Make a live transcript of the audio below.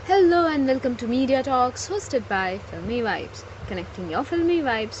Hello and welcome to Media Talks hosted by Filmy Vibes, connecting your filmy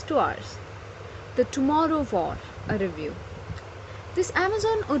vibes to ours. The Tomorrow War, a review. This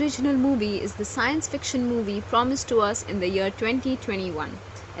Amazon original movie is the science fiction movie promised to us in the year 2021.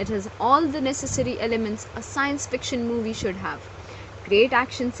 It has all the necessary elements a science fiction movie should have: great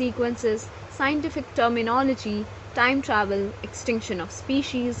action sequences, scientific terminology, time travel, extinction of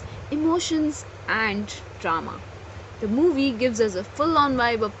species, emotions, and drama. The movie gives us a full on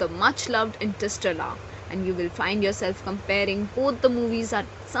vibe of the much loved Interstellar, and you will find yourself comparing both the movies at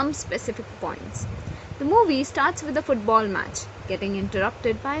some specific points. The movie starts with a football match, getting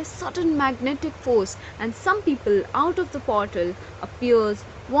interrupted by a sudden magnetic force, and some people out of the portal appears,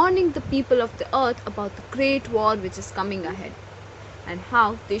 warning the people of the earth about the great war which is coming ahead and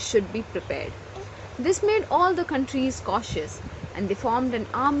how they should be prepared. This made all the countries cautious, and they formed an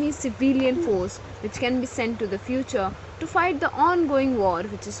army civilian force which can be sent to the future to fight the ongoing war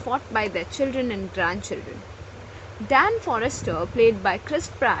which is fought by their children and grandchildren. Dan Forrester, played by Chris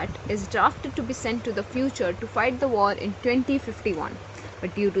Pratt, is drafted to be sent to the future to fight the war in 2051.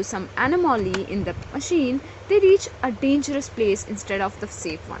 But due to some anomaly in the machine, they reach a dangerous place instead of the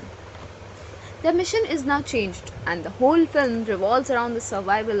safe one. Their mission is now changed, and the whole film revolves around the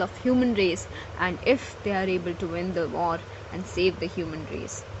survival of human race and if they are able to win the war and save the human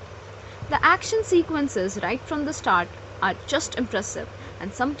race. The action sequences right from the start are just impressive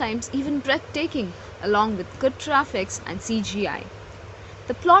and sometimes even breathtaking, along with good graphics and CGI.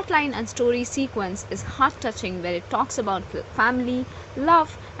 The plotline and story sequence is heart-touching, where it talks about family,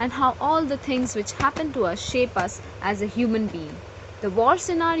 love, and how all the things which happen to us shape us as a human being. The war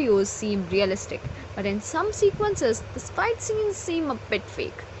scenarios seem realistic, but in some sequences the fight scenes seem a bit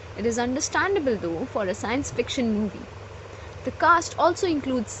fake. It is understandable though for a science fiction movie. The cast also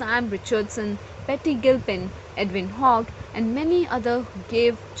includes Sam Richardson, Betty Gilpin, Edwin Hogg, and many others who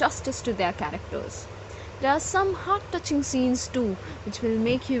gave justice to their characters. There are some heart-touching scenes too, which will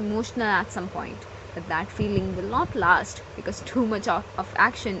make you emotional at some point, but that feeling will not last because too much of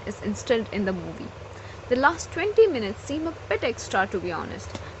action is instilled in the movie. The last 20 minutes seem a bit extra, to be honest,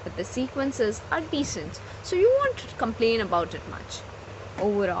 but the sequences are decent, so you won't complain about it much.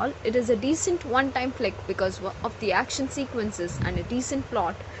 Overall, it is a decent one-time flick because of the action sequences and a decent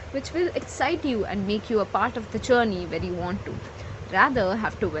plot which will excite you and make you a part of the journey where you want to rather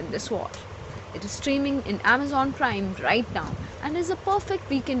have to win this war. It is streaming in Amazon Prime right now and is a perfect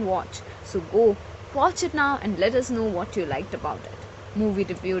weekend watch, so go watch it now and let us know what you liked about it. Movie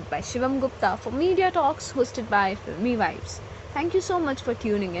reviewed by Shivam Gupta for Media Talks hosted by Filmy Vibes. Thank you so much for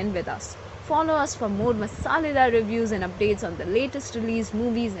tuning in with us. Follow us for more Masaleda reviews and updates on the latest released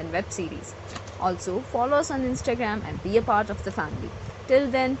movies and web series. Also, follow us on Instagram and be a part of the family. Till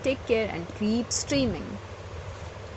then, take care and keep streaming.